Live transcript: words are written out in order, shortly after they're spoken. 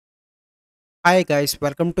Hi guys,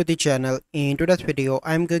 welcome to the channel. In today's video,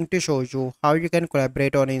 I'm going to show you how you can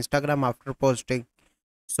collaborate on Instagram after posting.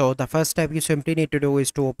 So the first step you simply need to do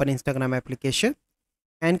is to open Instagram application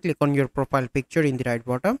and click on your profile picture in the right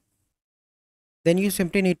bottom. Then you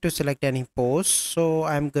simply need to select any post. So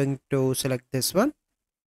I'm going to select this one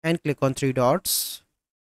and click on three dots.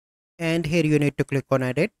 And here you need to click on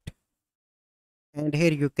edit. And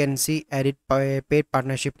here you can see edit by paid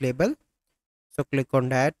partnership label. So click on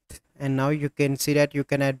that. And now you can see that you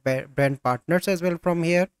can add brand partners as well from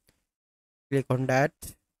here. Click on that.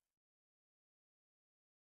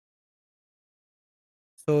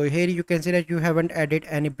 So here you can see that you haven't added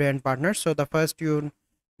any brand partners. So the first you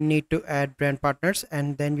need to add brand partners,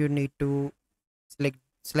 and then you need to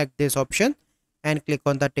select this option and click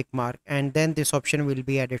on the tick mark, and then this option will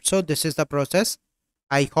be added. So this is the process.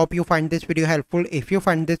 I hope you find this video helpful. If you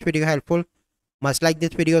find this video helpful, must like this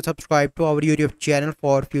video, subscribe to our YouTube channel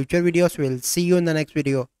for future videos. We'll see you in the next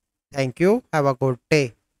video. Thank you. Have a good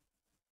day.